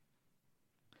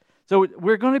So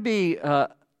we're going to be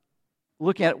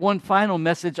looking at one final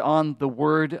message on the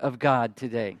Word of God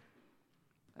today.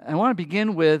 I want to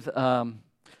begin with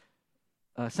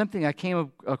something I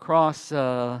came across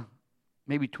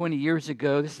maybe 20 years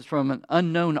ago. This is from an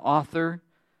unknown author,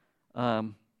 but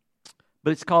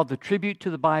it's called The Tribute to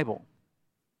the Bible.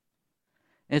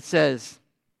 It says,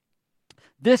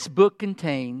 "This book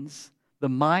contains the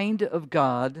mind of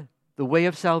God, the way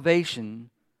of salvation,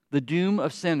 the doom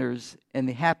of sinners, and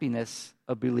the happiness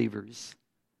of believers.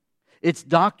 Its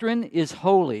doctrine is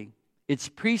holy, its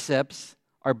precepts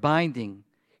are binding,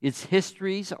 its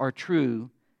histories are true,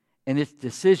 and its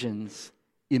decisions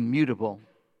immutable.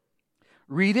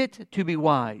 Read it to be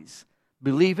wise,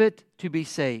 believe it to be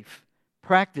safe,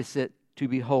 practice it to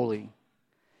be holy.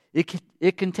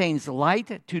 It contains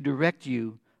light to direct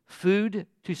you, food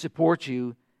to support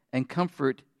you, and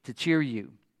comfort to cheer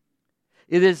you.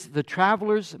 It is the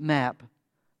traveler's map,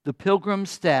 the pilgrim's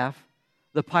staff,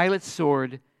 the pilot's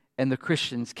sword, and the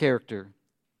Christian's character.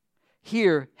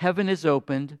 Here, heaven is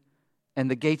opened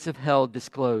and the gates of hell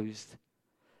disclosed.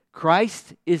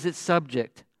 Christ is its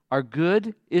subject, our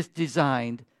good is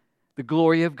designed, the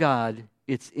glory of God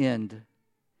its end.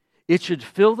 It should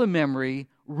fill the memory,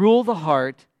 rule the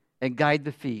heart, and guide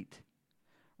the feet.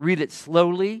 Read it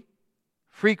slowly,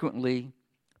 frequently,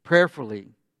 prayerfully.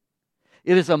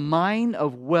 It is a mine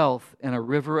of wealth and a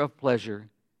river of pleasure.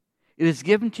 It is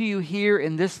given to you here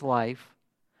in this life,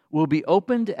 will be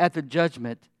opened at the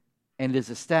judgment, and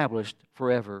is established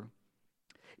forever.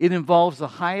 It involves the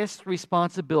highest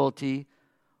responsibility,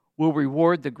 will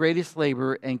reward the greatest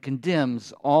labor, and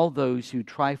condemns all those who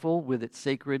trifle with its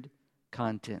sacred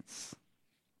contents."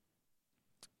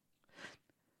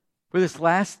 For this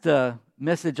last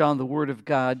message on the Word of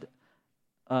God,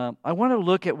 I want to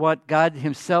look at what God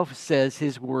Himself says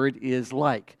His Word is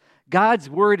like. God's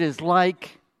Word is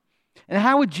like, and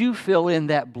how would you fill in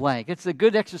that blank? It's a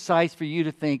good exercise for you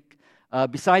to think,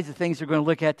 besides the things we're going to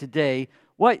look at today,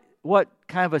 what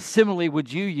kind of a simile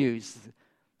would you use?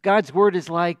 God's Word is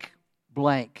like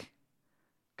blank.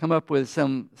 Come up with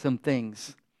some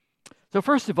things. So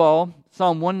first of all,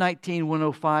 Psalm 119,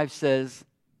 105 says,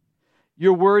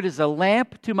 "Your word is a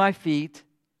lamp to my feet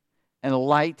and a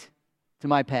light to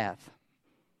my path."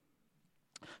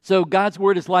 So God's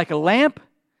word is like a lamp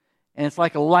and it's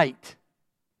like a light.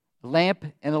 A lamp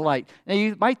and a light. Now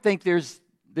you might think there's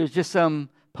just some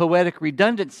poetic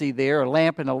redundancy there. A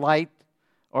lamp and a light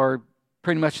are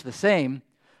pretty much the same.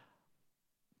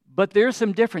 But there's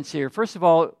some difference here. First of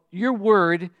all, your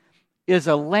word is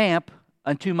a lamp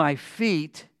unto my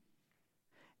feet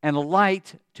and a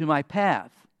light to my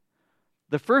path.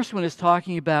 The first one is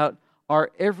talking about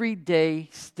our everyday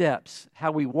steps,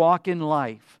 how we walk in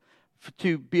life,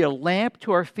 to be a lamp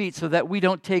to our feet so that we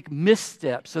don't take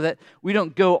missteps, so that we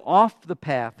don't go off the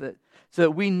path, so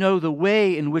that we know the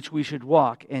way in which we should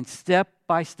walk. And step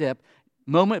by step,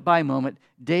 moment by moment,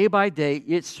 day by day,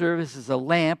 it serves as a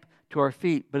lamp to our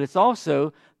feet, but it's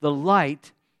also the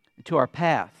light to our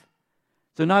path.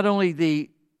 So not only the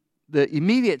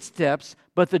immediate steps,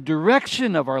 but the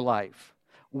direction of our life.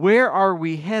 Where are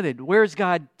we headed? Where's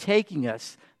God taking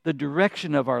us? The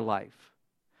direction of our life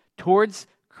towards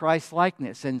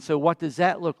Christ-likeness. And so what does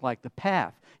that look like? The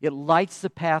path. It lights the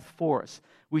path for us.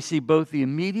 We see both the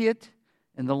immediate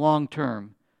and the long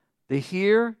term, the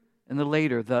here and the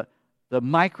later, the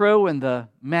micro and the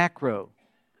macro,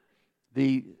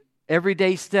 the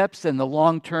everyday steps and the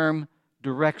long-term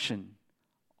direction.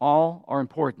 All are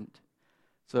important.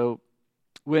 So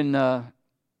when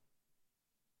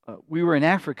we were in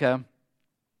Africa,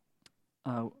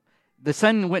 the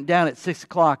sun went down at 6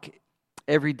 o'clock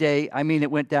every day. I mean,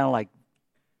 it went down like...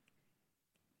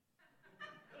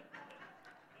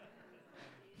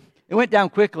 It went down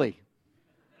quickly.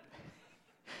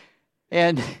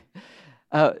 And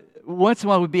once in a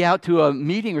while we'd be out to a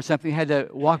meeting or something. We had to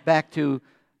walk back to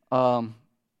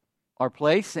our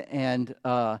place, and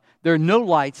there are no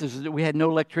lights. We had no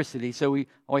electricity, so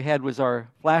all we had was our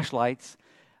flashlights.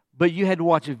 But you had to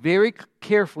watch very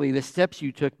carefully the steps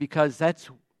you took, because that's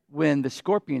when the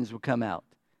scorpions would come out.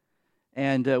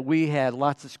 And we had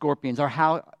lots of scorpions. The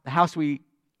house we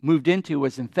moved into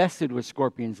was infested with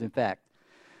scorpions, in fact.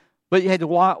 But you had to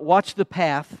watch the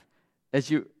path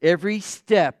every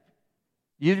step.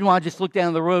 You didn't want to just look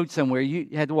down the road somewhere.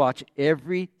 You had to watch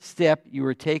every step you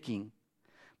were taking.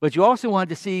 But you also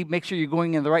wanted to make sure you're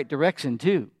going in the right direction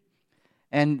too.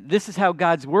 And this is how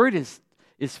God's Word is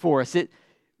for us. It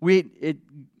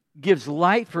gives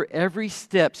light for every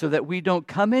step so that we don't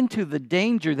come into the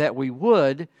danger that we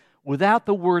would without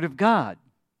the Word of God.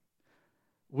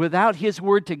 Without His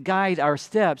Word to guide our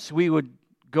steps, we would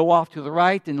go off to the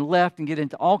right and left and get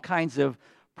into all kinds of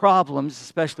problems,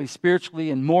 especially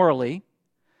spiritually and morally.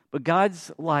 But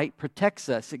God's light protects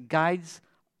us. It guides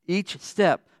each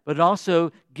step, but it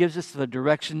also gives us the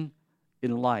direction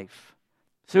in life.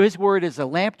 So His Word is a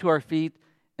lamp to our feet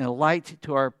and a light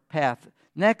to our path.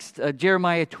 Next,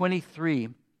 Jeremiah 23.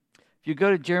 If you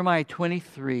go to Jeremiah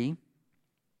 23,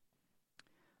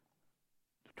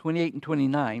 28 and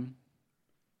 29.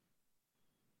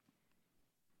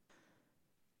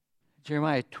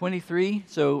 Jeremiah 23,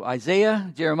 so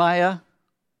Isaiah, Jeremiah,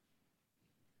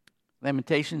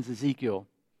 Lamentations, Ezekiel.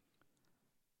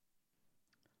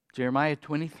 Jeremiah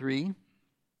 23.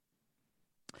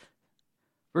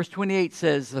 Verse 28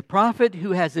 says, "The prophet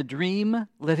who has a dream,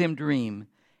 let him dream.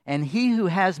 And he who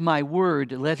has my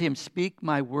word, let him speak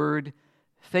my word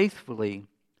faithfully.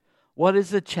 What is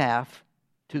the chaff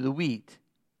to the wheat,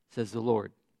 says the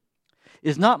Lord?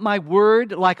 Is not my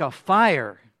word like a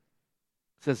fire,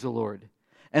 says the Lord,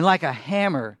 and like a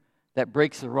hammer that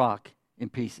breaks the rock in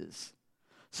pieces?"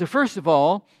 So first of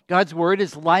all, God's word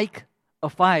is like a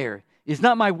fire. Is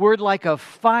not my word like a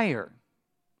fire?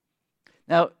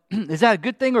 Now, is that a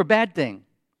good thing or a bad thing?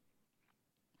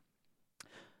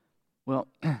 Well,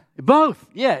 both.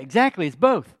 Yeah, exactly. It's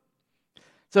both.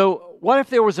 So what if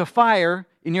there was a fire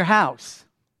in your house?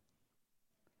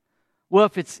 Well,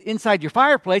 if it's inside your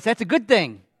fireplace, that's a good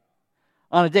thing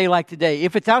on a day like today.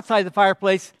 If it's outside the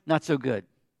fireplace, not so good,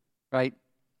 right?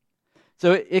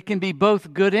 So it can be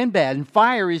both good and bad. And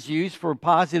fire is used for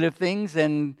positive things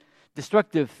and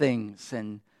destructive things.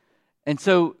 And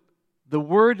so the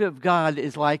Word of God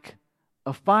is like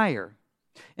a fire.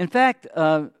 In fact,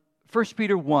 1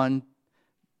 Peter 1,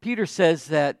 Peter says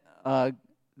that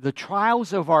the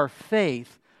trials of our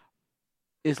faith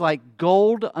is like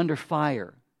gold under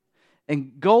fire.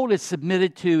 And gold is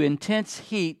submitted to intense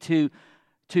heat to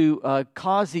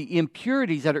cause the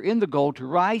impurities that are in the gold to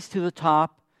rise to the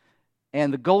top,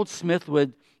 and the goldsmith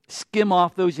would skim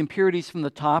off those impurities from the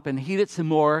top and heat it some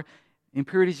more.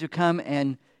 Impurities would come,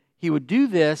 and he would do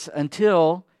this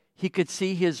until he could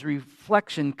see his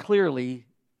reflection clearly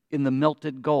in the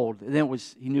melted gold. And then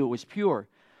he knew it was pure.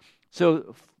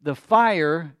 So the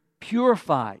fire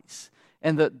purifies,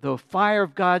 and the fire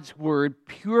of God's Word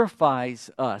purifies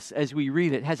us as we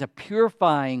read it. It has a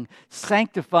purifying,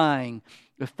 sanctifying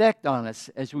effect on us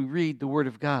as we read the Word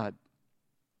of God.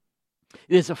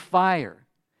 It is a fire,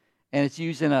 and it's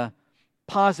used in a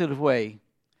positive way,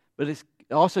 but it's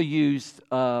also used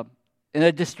in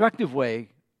a destructive way.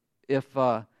 If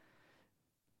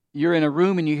you're in a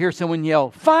room and you hear someone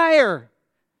yell, "Fire!"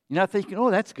 you're not thinking,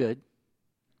 "Oh, that's good,"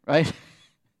 right?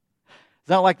 It's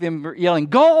not like them yelling,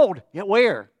 "Gold!" Yeah,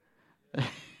 where?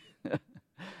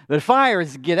 But fire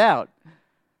is get out.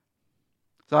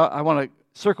 So I want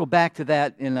to circle back to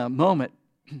that in a moment.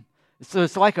 So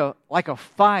it's like a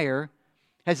fire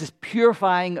has this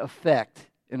purifying effect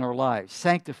in our lives,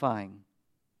 sanctifying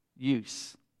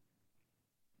use.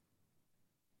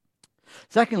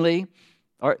 Secondly,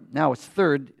 or now it's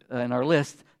third in our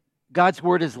list, God's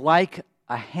word is like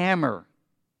a hammer.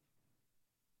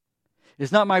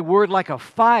 Is not my word like a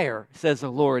fire, says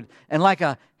the Lord, and like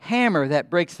a hammer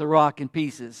that breaks the rock in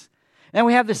pieces? And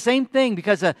we have the same thing,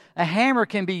 because a hammer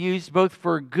can be used both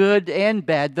for good and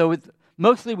bad, though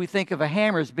mostly we think of a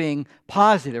hammer as being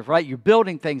positive, right? You're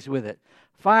building things with it.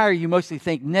 Fire, you mostly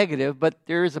think negative, but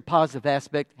there is a positive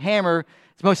aspect. Hammer,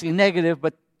 it's mostly negative,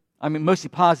 mostly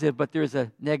positive, but there is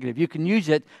a negative. You can use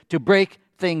it to break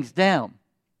things down.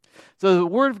 So the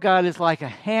Word of God is like a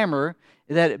hammer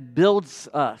that it builds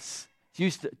us. It's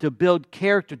used to build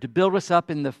character, to build us up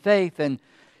in the faith. And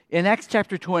in Acts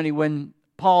chapter 20, when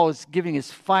Paul is giving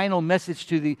his final message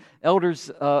to the elders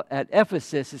at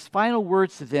Ephesus, his final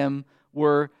words to them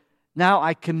were, "Now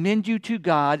I commend you to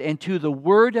God and to the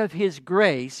word of His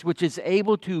grace, which is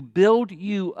able to build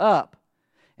you up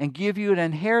and give you an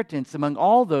inheritance among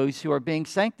all those who are being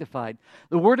sanctified."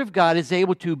 The Word of God is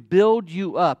able to build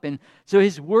you up. And so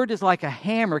His Word is like a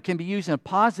hammer, can be used in a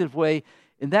positive way.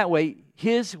 In that way,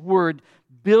 His Word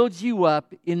builds you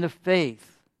up in the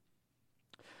faith.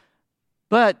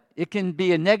 But it can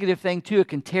be a negative thing too. It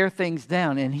can tear things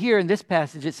down. And here in this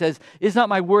passage it says, "Is not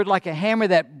my word like a hammer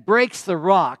that breaks the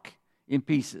rock in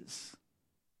pieces?"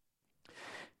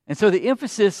 And so the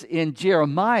emphasis in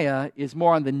Jeremiah is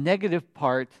more on the negative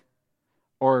part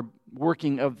or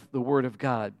working of the Word of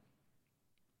God.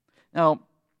 Now,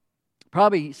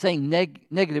 probably saying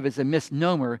negative is a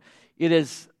misnomer. It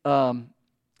is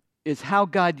how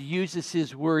God uses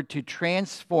His Word to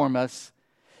transform us,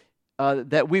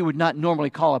 that we would not normally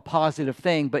call a positive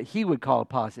thing, but He would call a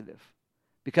positive.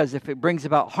 Because if it brings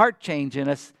about heart change in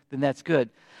us, then that's good.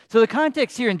 So the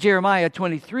context here in Jeremiah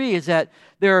 23 is that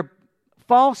there are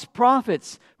false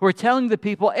prophets who are telling the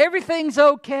people everything's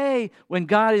okay, when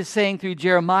God is saying through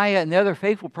Jeremiah and the other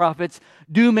faithful prophets,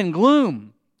 doom and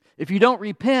gloom. If you don't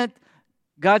repent,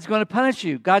 God's going to punish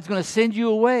you. God's going to send you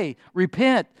away.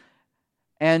 Repent.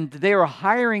 And they are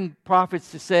hiring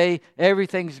prophets to say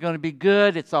everything's going to be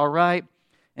good, it's all right.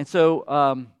 And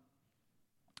so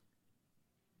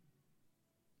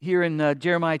here in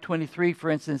Jeremiah 23, for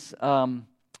instance,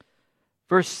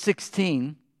 verse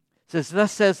 16 says,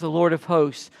 "Thus says the Lord of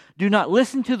hosts, do not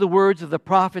listen to the words of the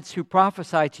prophets who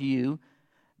prophesy to you.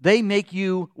 They make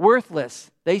you worthless.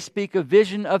 They speak a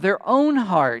vision of their own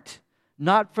heart,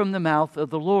 not from the mouth of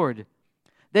the Lord.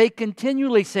 They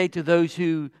continually say to those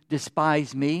who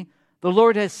despise me, the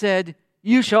Lord has said,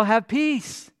 you shall have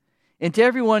peace. And to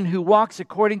everyone who walks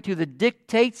according to the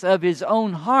dictates of his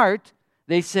own heart,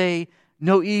 they say,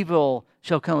 no evil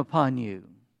shall come upon you."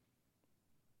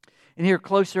 And here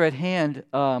closer at hand,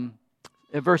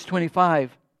 at verse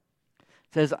 25,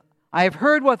 it says, "I have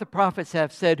heard what the prophets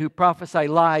have said who prophesy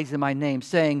lies in my name,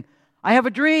 saying, I have a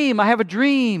dream, I have a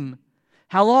dream.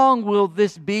 How long will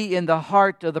this be in the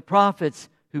heart of the prophets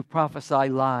who prophesy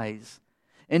lies?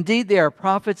 Indeed, they are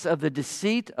prophets of the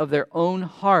deceit of their own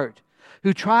heart,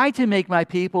 who try to make my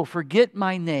people forget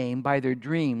my name by their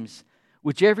dreams,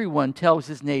 which everyone tells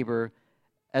his neighbor,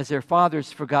 as their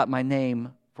fathers forgot my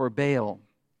name for Baal."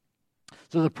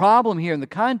 So the problem here in the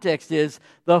context is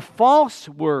the false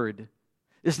word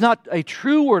is not a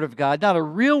true word of God, not a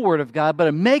real word of God, but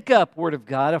a make-up word of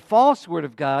God, a false word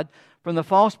of God from the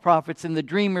false prophets and the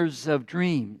dreamers of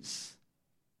dreams.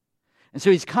 And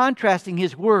so he's contrasting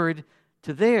his word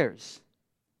to theirs.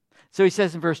 So he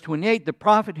says in verse 28, "The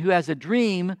prophet who has a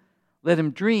dream, let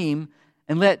him dream,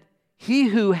 and let he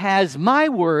who has my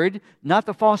word," not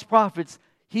the false prophets,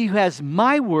 "he who has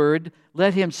my word,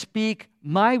 let him speak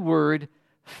my word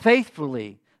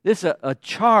faithfully." This is a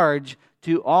charge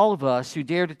to all of us who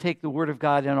dare to take the word of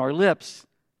God in our lips,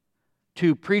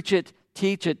 to preach it,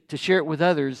 teach it, to share it with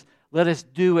others. Let us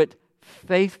do it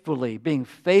faithfully, being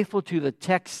faithful to the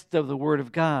text of the word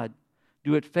of God.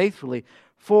 Do it faithfully.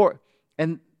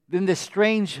 And then this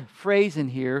strange phrase in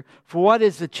here, "For what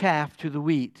is the chaff to the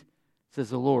wheat?"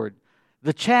 says the Lord.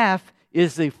 The chaff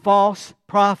is the false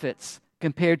prophets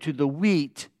compared to the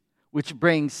wheat, which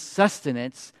brings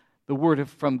sustenance, the word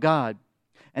from God.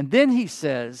 And then he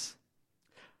says,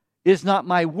 "Is not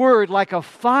my word like a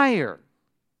fire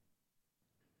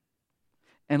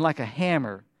and like a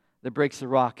hammer that breaks the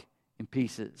rock in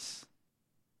pieces?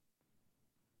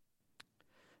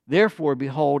 Therefore,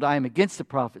 behold, I am against the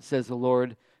prophets, says the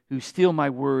Lord, who steal my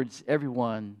words,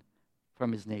 everyone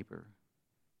from his neighbor."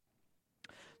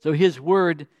 So his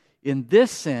word, in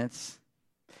this sense,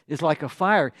 is like a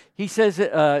fire. He says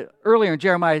earlier in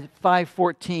Jeremiah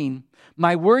 5:14,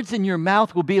 "My words in your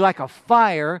mouth will be like a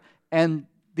fire, and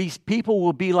these people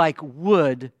will be like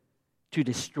wood to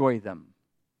destroy them."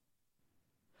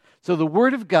 So the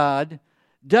word of God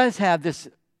does have this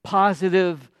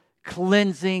positive,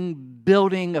 cleansing,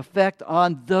 building effect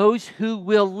on those who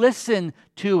will listen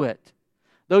to it,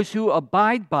 those who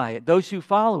abide by it, those who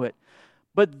follow it.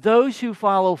 But those who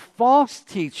follow false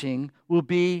teaching will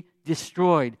be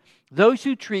destroyed. Those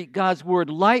who treat God's word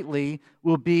lightly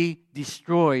will be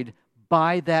destroyed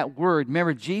by that word.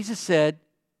 Remember, Jesus said,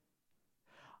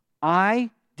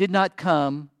 "I did not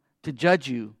come to judge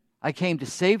you. I came to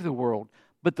save the world.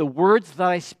 But the words that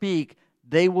I speak,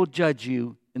 they will judge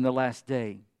you in the last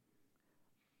day."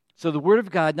 So the word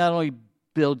of God not only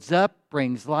builds up,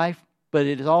 brings life, but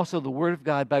it is also the word of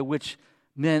God by which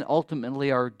men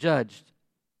ultimately are judged.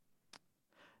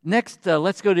 Next,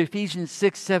 let's go to Ephesians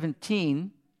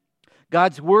 6:17.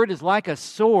 God's word is like a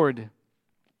sword.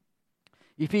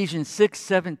 Ephesians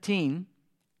 6:17.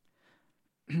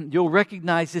 You'll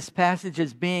recognize this passage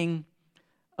as being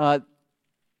the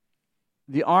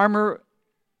armor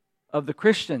of the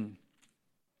Christian,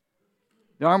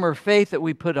 the armor of faith that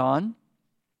we put on.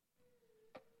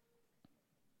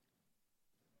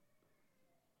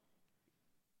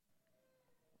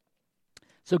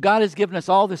 So God has given us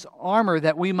all this armor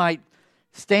that we might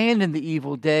stand in the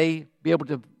evil day, be able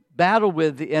to battle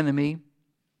with the enemy.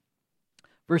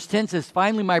 Verse 10 says,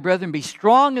 "Finally, my brethren, be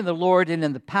strong in the Lord and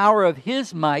in the power of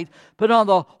his might. Put on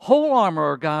the whole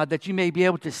armor of God, that you may be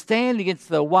able to stand against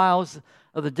the wiles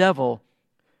of the devil.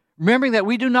 Remembering that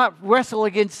we do not wrestle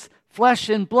against flesh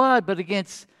and blood, but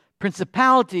against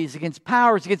principalities, against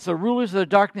powers, against the rulers of the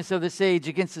darkness of this age,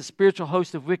 against the spiritual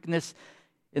host of wickedness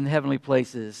in the heavenly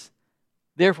places.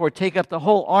 Therefore, take up the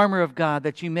whole armor of God,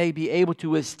 that you may be able to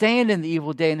withstand in the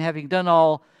evil day, and having done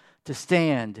all, to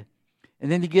stand." And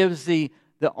then he gives the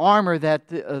the armor that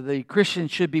the Christian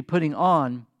should be putting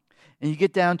on. And you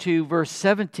get down to verse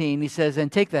 17, he says,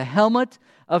 and take the helmet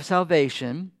of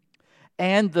salvation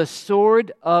and the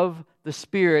sword of the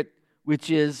Spirit,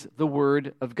 which is the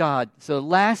Word of God. So the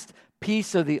last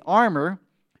piece of the armor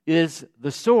is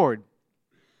the sword.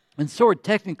 And sword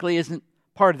technically isn't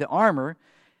part of the armor.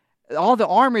 All the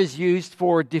armor is used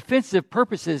for defensive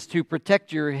purposes to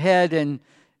protect your head and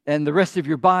the rest of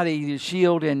your body, your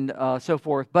shield and so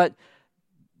forth. But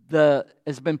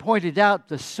as been pointed out,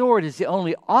 the sword is the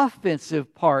only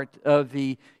offensive part of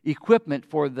the equipment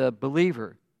for the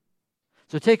believer.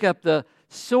 So take up the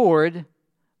sword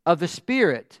of the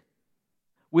Spirit,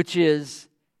 which is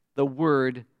the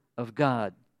Word of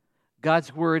God.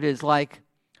 God's Word is like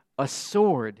a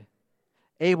sword,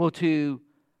 able to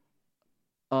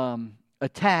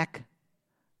attack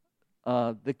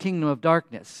the kingdom of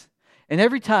darkness. And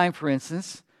every time, for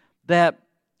instance, that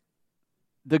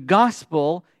the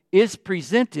gospel is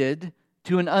presented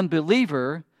to an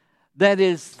unbeliever, that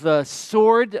is the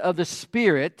sword of the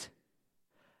Spirit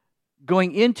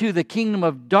going into the kingdom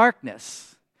of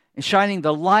darkness and shining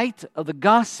the light of the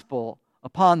gospel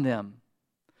upon them,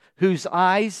 whose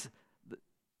eyes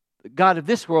the God of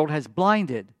this world has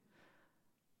blinded,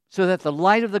 so that the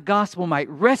light of the gospel might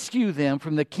rescue them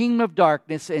from the kingdom of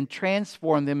darkness and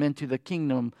transform them into the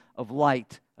kingdom of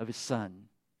light of His Son.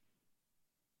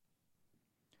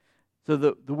 So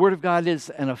the Word of God is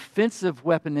an offensive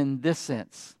weapon in this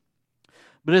sense,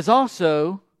 but it's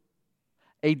also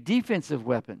a defensive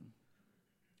weapon.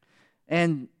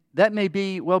 And that may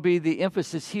be the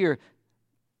emphasis here.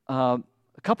 A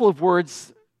couple of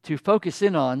words to focus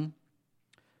in on.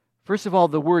 First of all,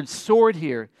 the word sword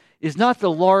here is not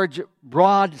the large,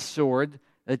 broad sword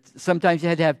that sometimes you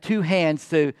had to have two hands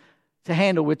to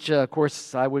handle, which, of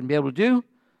course, I wouldn't be able to do.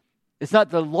 It's not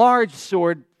the large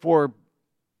sword for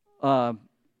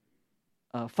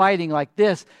fighting like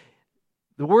this.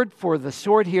 The word for the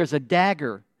sword here is a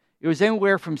dagger. It was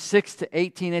anywhere from 6 to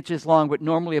 18 inches long, but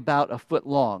normally about a foot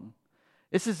long.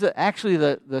 This is actually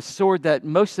the sword that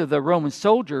most of the Roman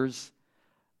soldiers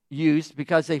used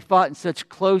because they fought in such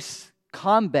close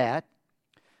combat.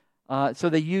 So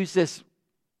they used this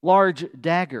large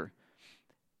dagger.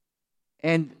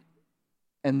 And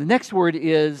the next word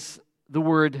is the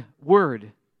word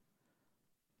word.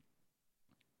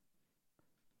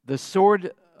 The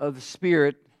sword of the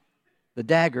Spirit, the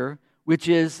dagger, which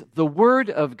is the Word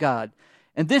of God.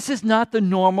 And this is not the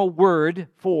normal word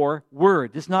for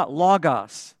word. This is not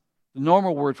logos, the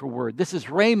normal word for word. This is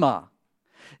rhema.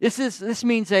 This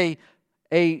means a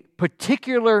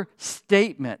particular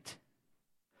statement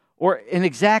or an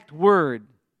exact word,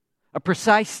 a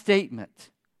precise statement,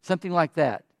 something like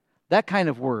that. That kind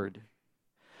of word.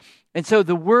 And so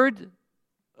the Word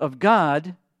of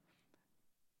God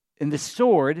in the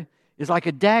sword is like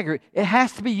a dagger. It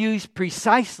has to be used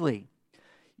precisely.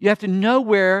 You have to know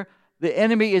where the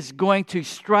enemy is going to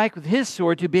strike with his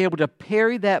sword to be able to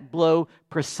parry that blow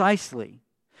precisely.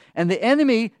 And the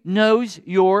enemy knows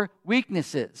your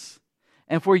weaknesses.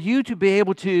 And for you to be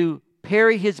able to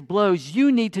parry his blows,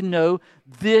 you need to know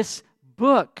this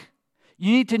book.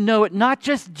 You need to know it not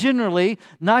just generally,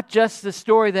 not just the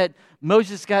story that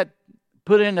Moses got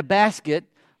put in a basket,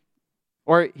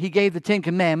 or he gave the 10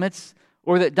 Commandments,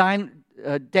 or that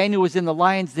Daniel was in the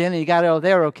lion's den and he got out of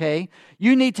there okay.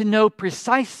 You need to know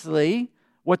precisely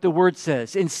what the Word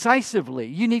says, incisively.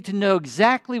 You need to know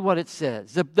exactly what it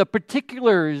says, the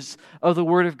particulars of the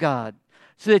Word of God,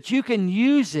 so that you can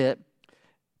use it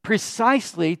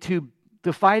precisely to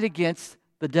fight against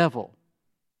the devil.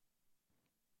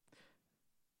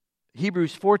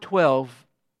 Hebrews 4:12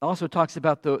 also talks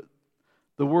about the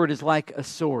Word is like a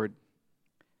sword.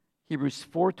 Hebrews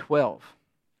 4:12.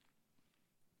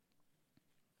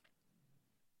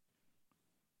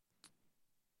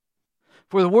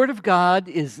 For the Word of God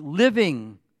is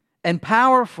living and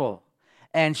powerful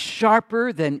and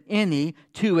sharper than any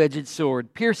two-edged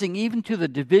sword, piercing even to the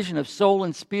division of soul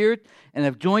and spirit and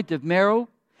of joint of marrow,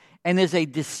 and is a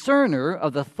discerner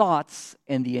of the thoughts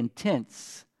and the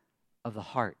intents of the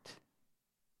heart.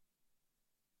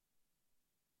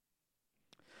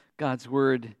 God's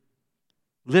Word,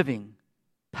 living,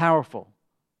 powerful,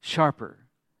 sharper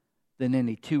than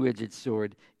any two-edged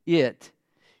sword. It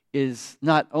is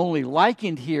not only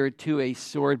likened here to a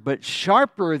sword, but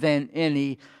sharper than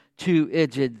any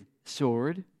two-edged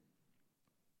sword.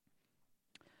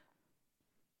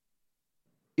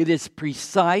 It is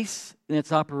precise in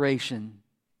its operation,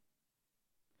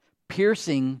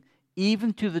 piercing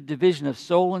even to the division of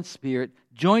soul and spirit,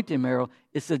 joint and marrow.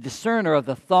 It's a discerner of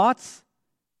the thoughts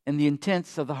and the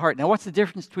intents of the heart. Now, what's the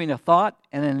difference between a thought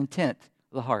and an intent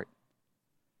of the heart?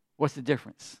 What's the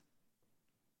difference?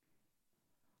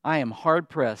 I am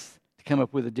hard-pressed to come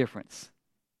up with a difference.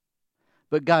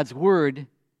 But God's Word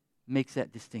makes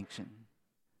that distinction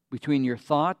between your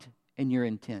thought and your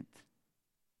intent.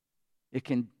 It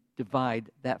can divide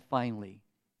that finely.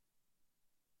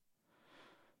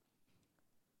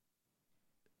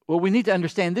 Well, we need to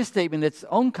understand this statement in its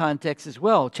own context as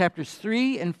well. Chapters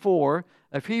 3 and 4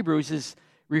 of Hebrews is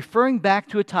referring back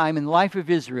to a time in the life of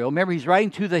Israel. Remember, he's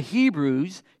writing to the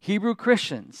Hebrews, Hebrew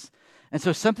Christians. And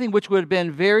so something which would have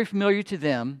been very familiar to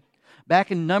them,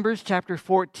 back in Numbers chapter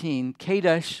 14,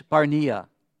 Kadesh Barnea.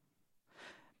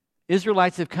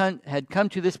 Israelites had come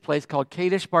to this place called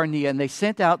Kadesh Barnea, and they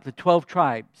sent out the 12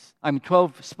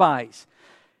 spies.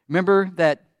 Remember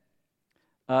that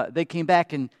they came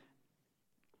back and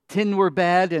 10 were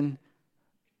bad and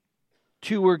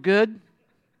 2 were good?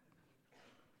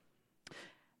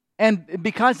 And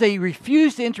because they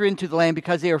refused to enter into the land,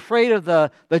 because they were afraid of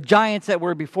the giants that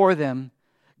were before them,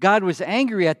 God was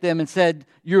angry at them and said,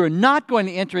 "You're not going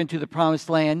to enter into the promised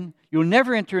land. You'll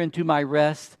never enter into my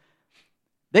rest."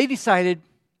 They decided,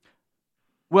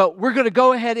 well, we're going to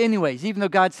go ahead anyways. Even though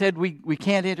God said we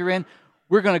can't enter in,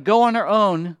 we're going to go on our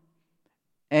own.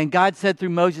 And God said through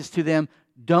Moses to them,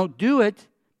 "Don't do it,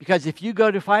 because if you go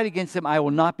to fight against them, I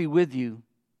will not be with you."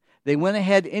 They went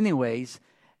ahead anyways.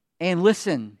 And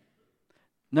listen,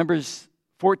 Numbers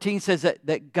 14 says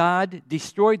that God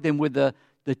destroyed them with the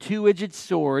two-edged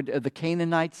sword of the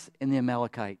Canaanites and the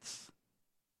Amalekites.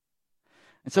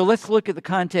 And so let's look at the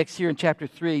context here in chapter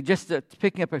 3, just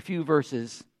picking up a few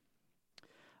verses.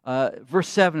 Verse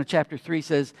 7 of chapter 3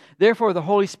 says, "Therefore the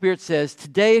Holy Spirit says,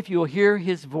 today if you will hear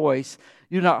His voice,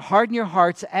 do not harden your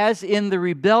hearts as in the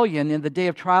rebellion in the day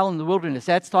of trial in the wilderness."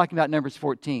 That's talking about Numbers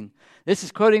 14. This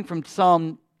is quoting from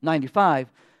Psalm 95,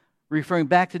 referring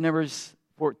back to Numbers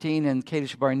 14 and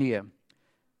Kadesh Barnea.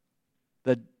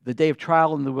 The day of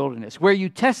trial in the wilderness, where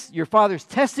your fathers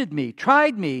tested me,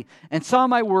 tried me, and saw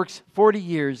my works 40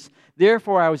 years.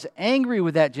 Therefore I was angry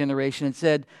with that generation and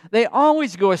said, they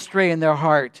always go astray in their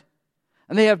heart,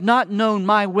 and they have not known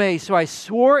my way. So I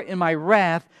swore in my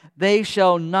wrath, they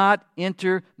shall not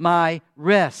enter my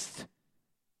rest.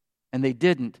 And they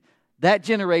didn't. That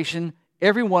generation,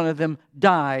 every one of them,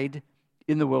 died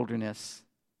in the wilderness.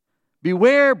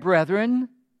 Beware, brethren.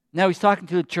 Now he's talking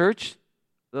to the church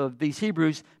of these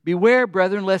Hebrews. Beware,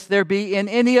 brethren, lest there be in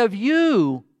any of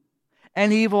you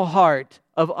an evil heart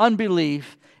of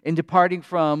unbelief in departing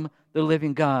from the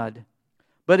living God.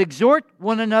 But exhort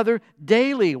one another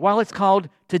daily while it's called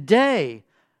today,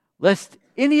 lest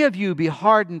any of you be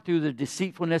hardened through the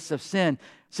deceitfulness of sin.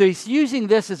 So he's using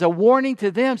this as a warning to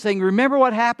them, saying, remember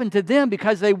what happened to them,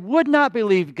 because they would not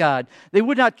believe God. They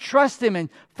would not trust Him and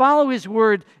follow His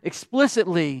word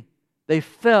explicitly. They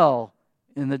fell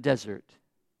in the desert.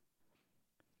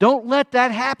 Don't let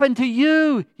that happen to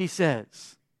you, he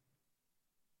says.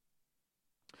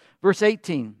 Verse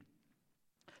 18.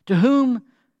 To whom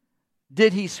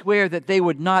did he swear that they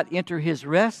would not enter his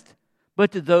rest?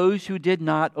 But to those who did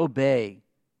not obey.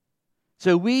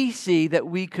 So we see that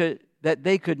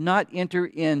they could not enter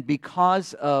in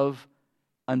because of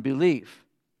unbelief.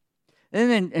 And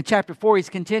then in chapter 4, he's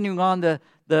continuing on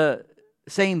the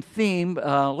same theme.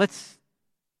 Let's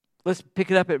pick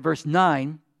it up at verse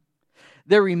 9.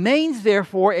 There remains,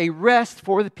 therefore, a rest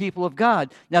for the people of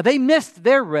God. Now, they missed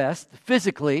their rest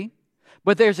physically,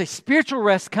 but there's a spiritual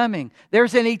rest coming.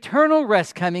 There's an eternal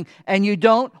rest coming, and you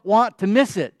don't want to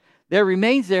miss it. There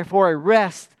remains, therefore, a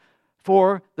rest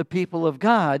for the people of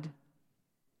God.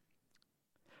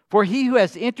 For he who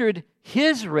has entered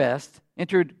his rest,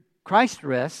 entered Christ's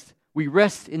rest, we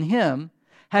rest in Him,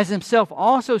 has himself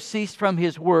also ceased from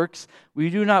his works. We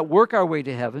do not work our way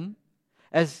to heaven,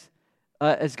 as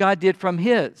God did from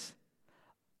His.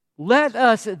 Let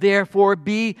us therefore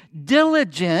be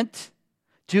diligent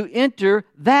to enter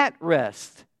that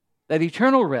rest, that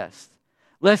eternal rest,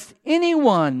 lest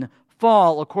anyone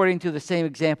fall according to the same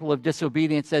example of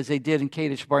disobedience as they did in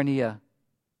Kadesh Barnea.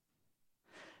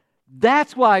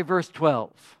 That's why verse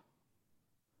 12,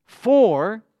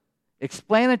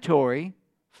 explanatory,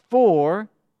 for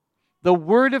the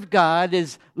Word of God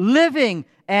is living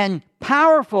and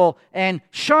powerful and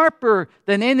sharper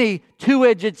than any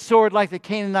two-edged sword like the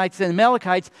Canaanites and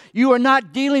Amalekites. You are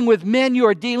not dealing with men, you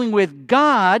are dealing with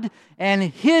God and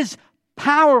His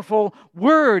powerful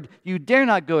Word. You dare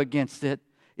not go against it.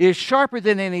 It is sharper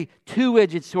than any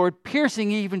two-edged sword,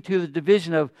 piercing even to the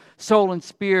division of soul and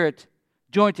spirit,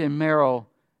 joint and marrow,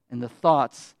 and the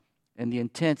thoughts and the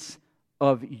intents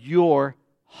of your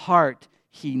heart.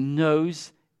 He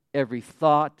knows every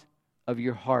thought of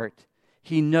your heart.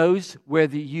 He knows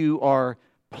whether you are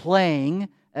playing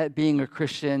at being a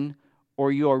Christian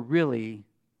or you are really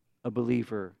a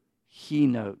believer. He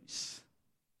knows.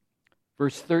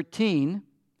 Verse 13,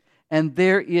 and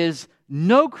there is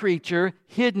no creature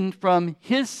hidden from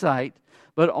his sight,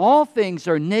 but all things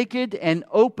are naked and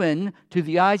open to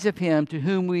the eyes of him to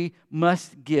whom we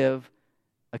must give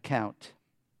account.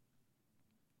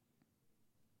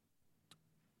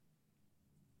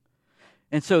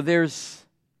 And so there's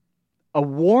a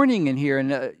warning in here.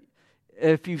 And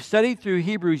if you've studied through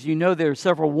Hebrews, you know there are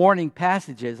several warning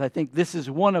passages. I think this is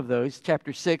one of those.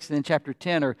 Chapter 6 and then chapter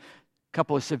 10 are a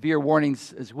couple of severe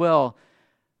warnings as well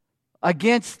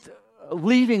against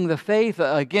leaving the faith,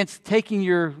 against taking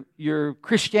your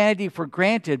Christianity for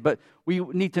granted. But we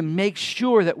need to make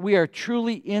sure that we are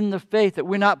truly in the faith, that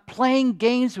we're not playing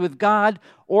games with God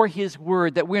or His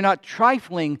Word, that we're not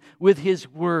trifling with His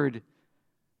Word,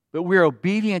 but we're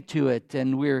obedient to it,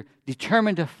 and we're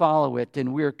determined to follow it,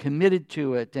 and we're committed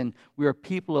to it, and we're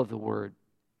people of the Word.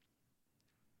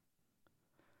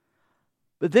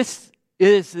 But this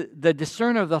is the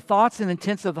discerner of the thoughts and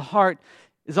intents of the heart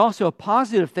is also a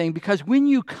positive thing, because when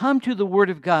you come to the Word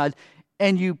of God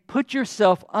and you put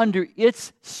yourself under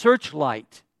its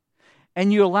searchlight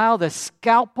and you allow the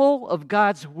scalpel of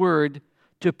God's Word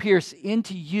to pierce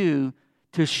into you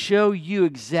to show you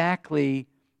exactly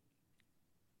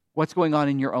what's going on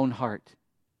in your own heart.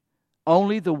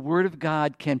 Only the Word of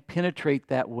God can penetrate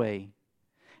that way.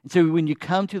 And so when you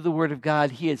come to the Word of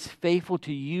God, He is faithful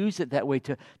to use it that way,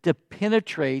 to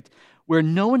penetrate where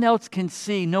no one else can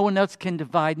see, no one else can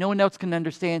divide, no one else can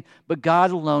understand, but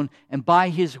God alone. And by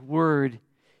His Word,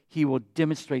 He will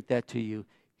demonstrate that to you.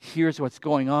 Here's what's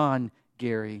going on,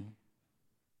 Gary.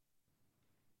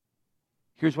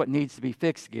 Here's what needs to be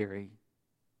fixed, Gary.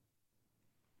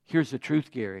 Here's the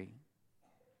truth, Gary.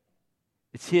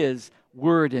 It's His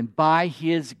Word, and by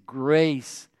His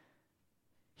grace,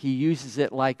 He uses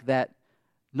it like that,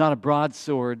 not a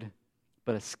broadsword,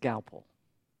 but a scalpel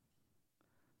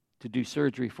to do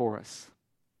surgery for us.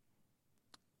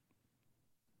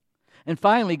 And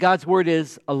finally, God's Word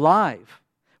is alive.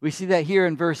 We see that here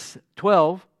in verse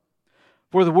 12.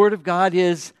 For the Word of God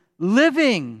is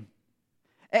living.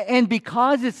 And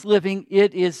because it's living,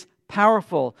 it is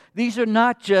powerful. These are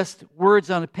not just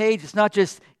words on a page. It's not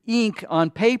just ink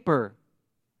on paper.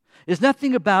 There's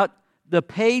nothing about the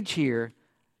page here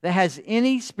that has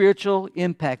any spiritual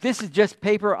impact. This is just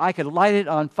paper. I could light it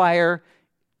on fire.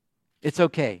 It's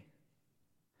okay.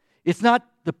 It's not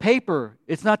the paper.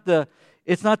 It's not the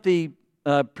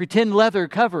pretend leather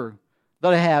cover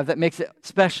that I have that makes it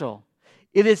special.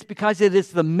 It is because it is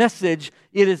the message.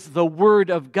 It is the Word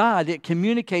of God. It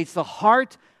communicates the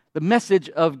heart, the message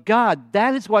of God.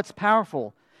 That is what's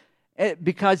powerful.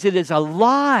 Because it is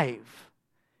alive.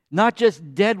 Not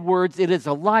just dead words, it is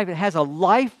alive. It has a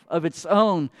life of its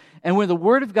own. And when the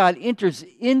Word of God enters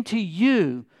into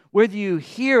you, whether you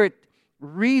hear it,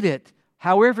 read it,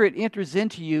 however it enters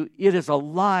into you, it is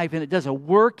alive, and it does a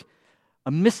work,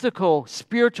 a mystical,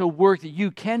 spiritual work that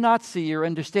you cannot see or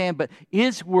understand, but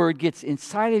His Word gets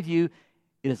inside of you.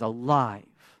 It is alive.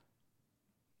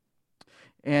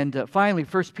 And finally,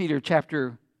 1 Peter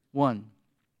chapter 1.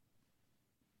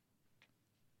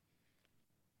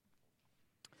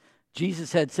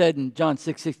 Jesus had said in John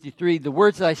 6:63, the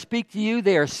words that I speak to you,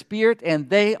 they are spirit and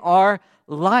they are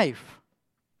life.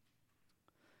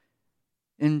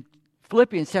 In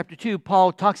Philippians chapter 2,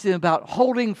 Paul talks to them about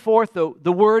holding forth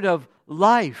the word of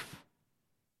life.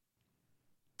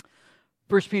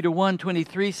 1 Peter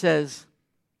 1:23 says,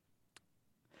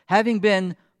 having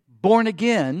been born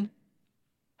again,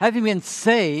 having been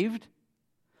saved,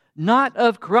 not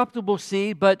of corruptible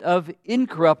seed, but of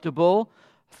incorruptible,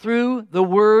 through the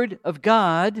Word of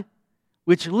God,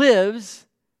 which lives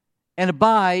and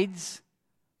abides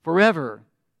forever.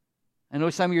 I know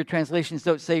some of your translations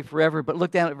don't say forever, but look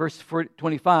down at verse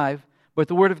 25. But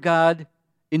the Word of God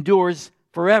endures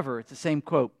forever. It's the same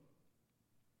quote.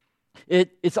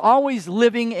 It's always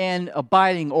living and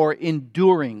abiding or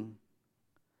enduring.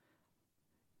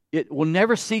 It will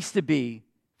never cease to be.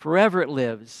 Forever it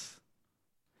lives.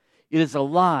 It is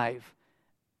alive.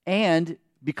 And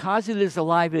because it is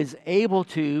alive, it is able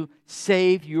to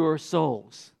save your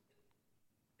souls.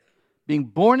 Being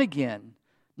born again,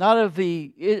 not of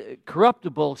the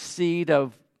corruptible seed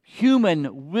of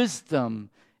human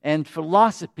wisdom and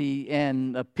philosophy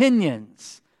and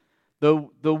opinions, the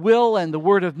will and the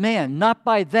word of man, not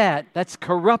by that, that's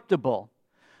corruptible,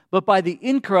 but by the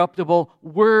incorruptible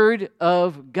Word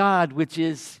of God, which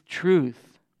is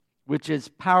truth, which is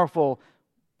powerful,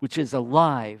 which is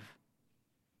alive.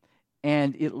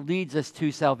 And it leads us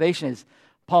to salvation. As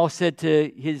Paul said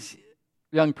to his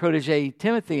young protege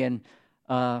Timothy in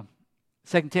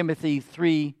 2 Timothy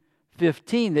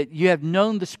 3:15, that you have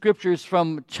known the Scriptures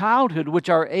from childhood, which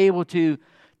are able to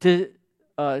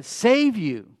save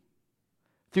you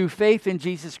through faith in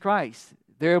Jesus Christ.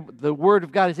 The Word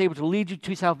of God is able to lead you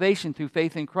to salvation through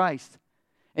faith in Christ.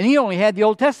 And he only had the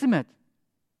Old Testament.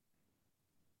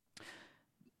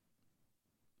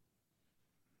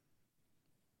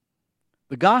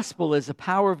 The gospel is the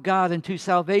power of God unto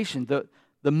salvation.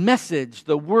 The message,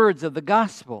 the words of the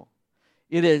gospel.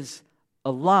 It is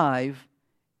alive.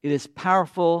 It is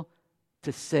powerful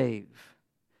to save.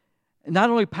 Not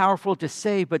only powerful to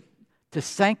save, but to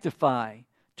sanctify,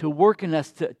 to work in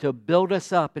us, to build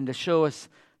us up, and to show us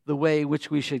the way which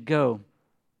we should go.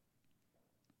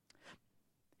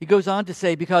 He goes on to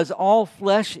say, because all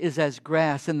flesh is as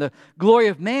grass, and the glory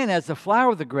of man as the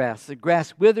flower of the grass. The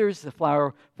grass withers, the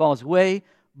flower falls away,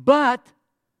 but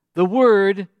the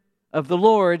word of the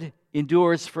Lord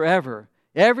endures forever.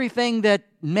 Everything that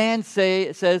man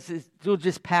says will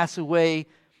just pass away.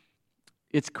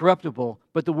 It's corruptible,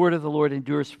 but the word of the Lord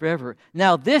endures forever.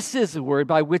 Now this is the word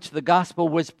by which the gospel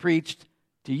was preached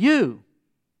to you.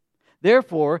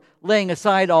 Therefore, laying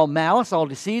aside all malice, all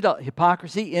deceit, all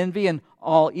hypocrisy, envy, and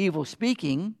all evil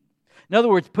speaking, in other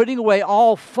words, putting away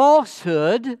all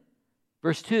falsehood,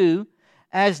 verse 2,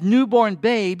 as newborn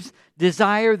babes,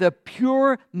 desire the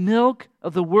pure milk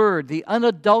of the word, the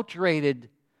unadulterated,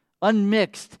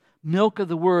 unmixed milk of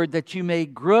the word, that you may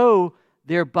grow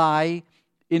thereby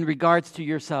in regards to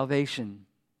your salvation.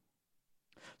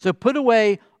 So put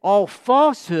away all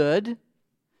falsehood,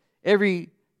 every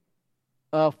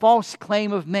false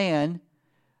claim of man,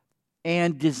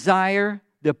 and desire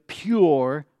the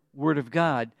pure Word of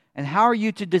God. And how are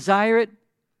you to desire it?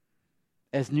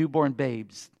 As newborn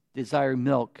babes desire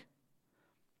milk.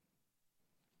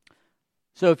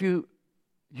 So if you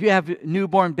have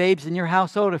newborn babes in your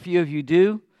household, a few of you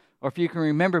do, or if you can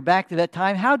remember back to that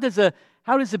time, how does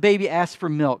a baby ask for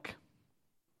milk?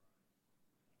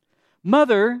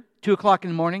 Mother, 2 o'clock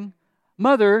in the morning,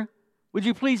 Mother, would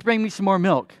you please bring me some more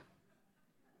milk?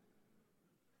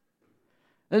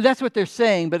 And that's what they're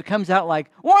saying, but it comes out like,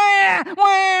 wah,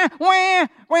 wah, wah,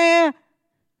 wah.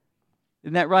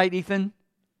 Isn't that right, Ethan?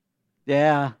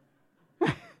 Yeah.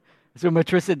 That's what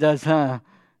Matrissa does, huh?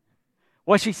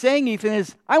 What she's saying, Ethan,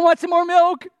 is, I want some more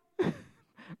milk.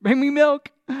 Bring me milk.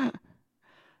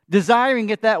 Desiring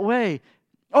it that way.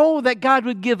 Oh, that God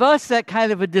would give us that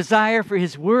kind of a desire for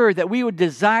His Word, that we would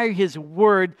desire His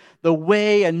Word the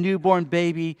way a newborn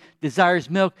baby desires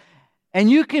milk. And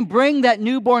you can bring that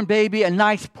newborn baby a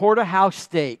nice porterhouse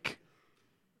steak,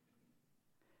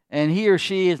 and he or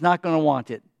she is not going to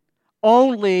want it.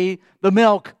 Only the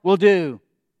milk will do,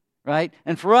 right?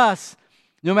 And for us,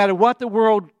 no matter what the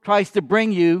world tries to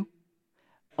bring you,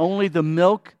 only the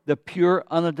milk, the pure,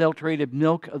 unadulterated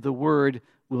milk of the Word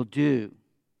will do.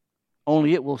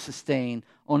 Only it will sustain.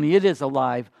 Only it is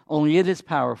alive. Only it is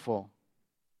powerful.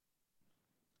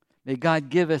 May God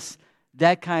give us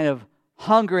that kind of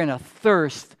hunger and a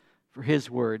thirst for His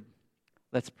Word.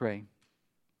 Let's pray.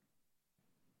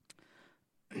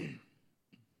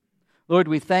 Lord,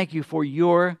 we thank You for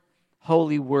Your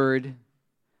holy Word.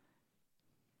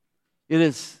 It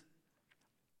is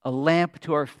a lamp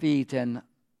to our feet, and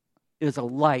it is a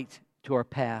light to our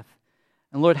path.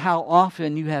 And Lord, how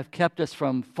often You have kept us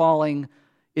from falling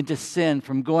into sin,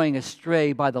 from going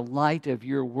astray by the light of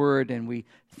Your Word, and we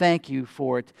thank You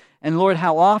for it. And Lord,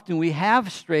 how often we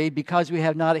have strayed because we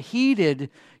have not heeded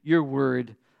Your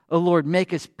Word. Oh Lord,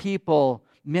 make us people,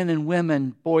 men and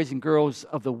women, boys and girls,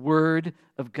 of the Word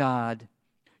of God.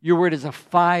 Your Word is a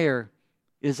fire,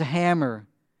 it is a hammer,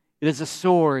 it is a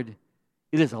sword,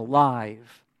 it is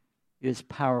alive, it is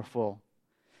powerful.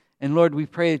 And Lord, we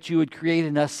pray that You would create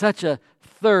in us such a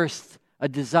thirst, a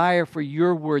desire for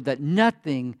Your Word, that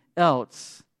nothing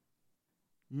else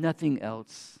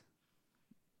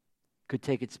could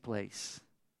take its place.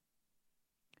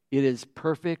 It is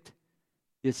perfect,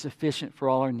 it is sufficient for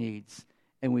all our needs,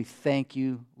 and we thank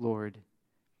You, Lord.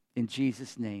 In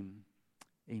Jesus' name,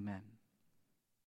 amen.